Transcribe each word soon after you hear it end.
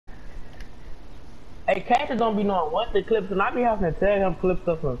Hey, Catcher don't be knowing what the clips, and I be having to tell him clips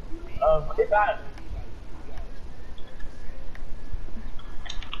of him. If I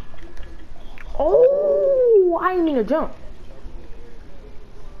Oh, I didn't mean to jump.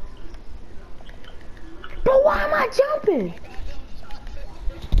 Bro, why am I jumping?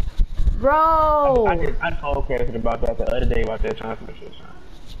 Bro. I told Catcher about that the other day about that transfer shit.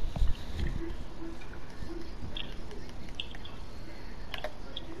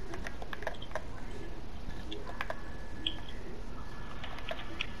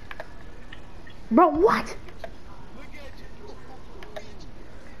 Bro, what?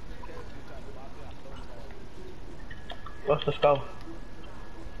 What's the score?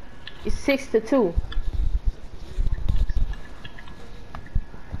 It's 6-2.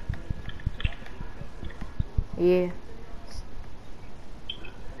 Yeah.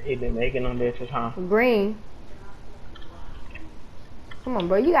 He been making them bitches, huh? Green. Come on,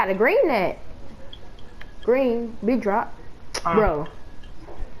 bro. You got a green net. Green. Big drop. Bro.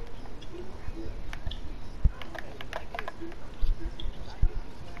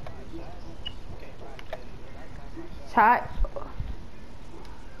 Shot.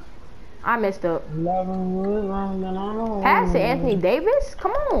 I messed up. Pass to Anthony Davis?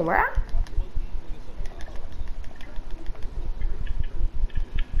 Come on, bro.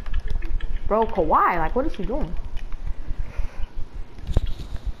 Bro, Kawhi, like, what is he doing?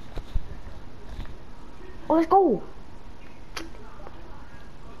 Oh, let's go.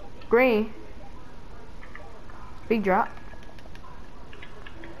 Green. Big drop.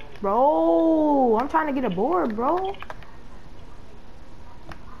 Bro, I'm trying to get a board, bro.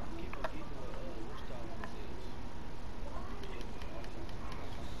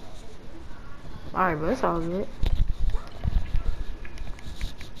 Alright, bro, it's all good.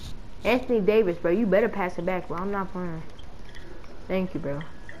 Anthony Davis, bro, you better pass it back, bro. I'm not playing. Thank you, bro.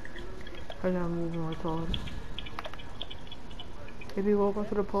 I gotta move more toward. Maybe welcome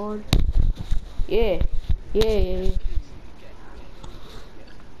to the pod. Yeah. Yeah.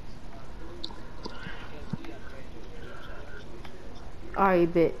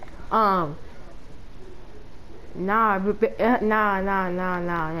 Alright, bet. Nah, bro.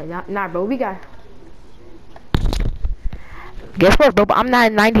 We got. Guess what, bro? I'm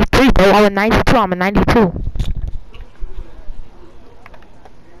not a 93, bro. I'm a 92. I'm a 92.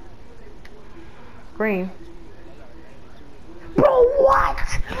 Green. Bro, what?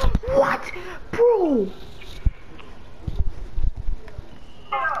 What? Bro.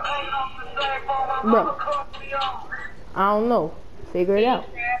 Bro. I don't know. Figure it out.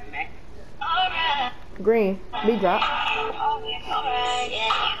 Green. Big drop.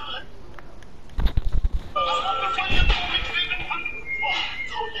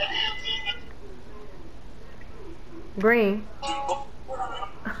 Green.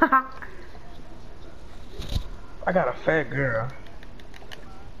 I got a fat girl.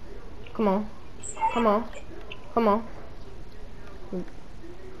 Come on. Come on. Come on.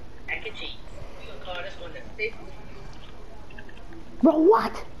 Bro,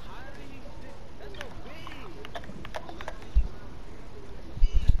 what?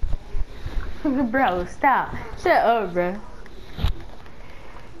 Bro, stop. Shut up, bro.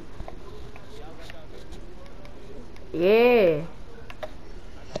 Yeah.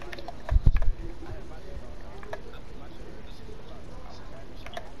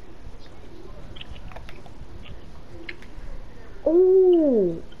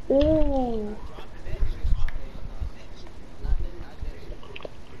 Ooh. Ooh.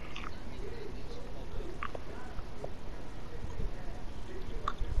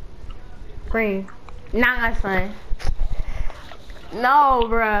 Green. Nah, son. No,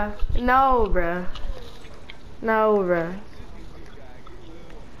 bruh. No, bruh. No, bruh.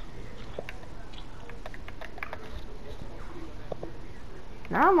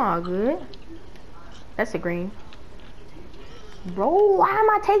 Nah, I'm all good. That's a green. Bro, why am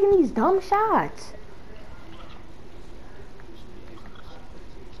I taking these dumb shots?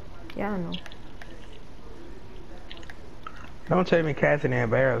 Yeah, I know. Don't tell me Cassidy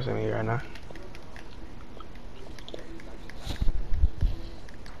embarrassing me right now.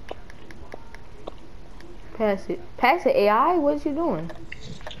 Pass it. Pass it, AI? What you doing?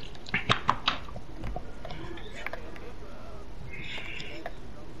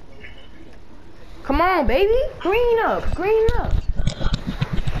 Come on, baby. Green up. Green up.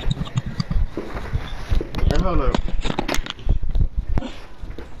 Hey, hold up.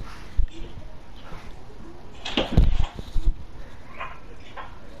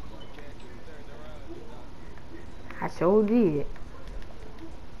 I sure did.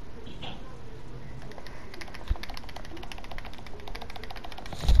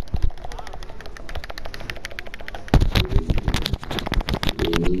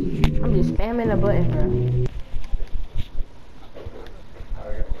 I'm just spamming the button, bro.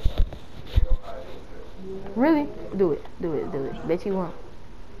 Really? Do it. Do it. Do it. Bet you won't.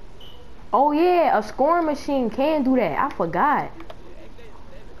 Oh yeah, a scoring machine can do that. I forgot.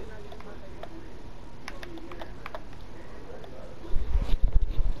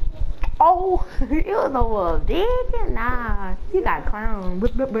 Oh, it was over big. Nah, you got clown.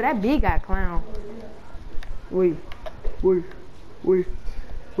 But that big got clown. Wait.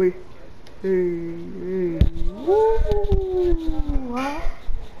 Hey. Woo. Huh?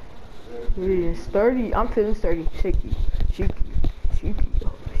 Yeah, sturdy. I'm feeling sturdy. Cheeky.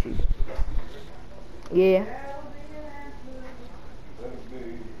 Yeah.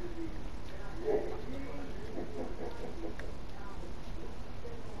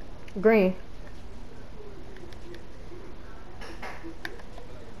 Green.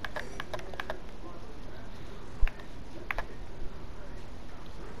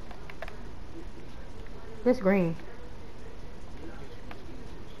 This green.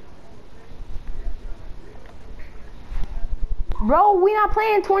 Bro, we not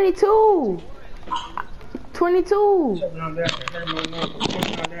playing 22. 22.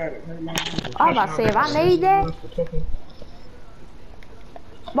 I was about to say, if I made that.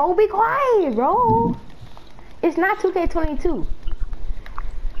 Bro, be quiet, bro. It's not 2K22.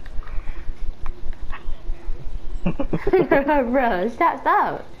 Bro, stop.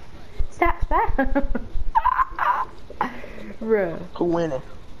 Bro. Who winning?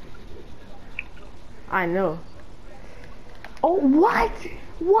 I know. Oh, what?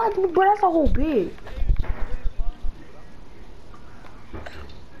 What? Bro, that's a whole big.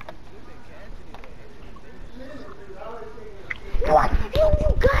 What?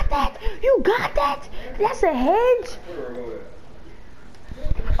 You got that? You got that? That's a hedge?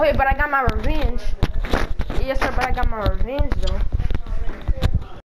 Okay, but I got my revenge. Yes, sir, but I got my revenge, though.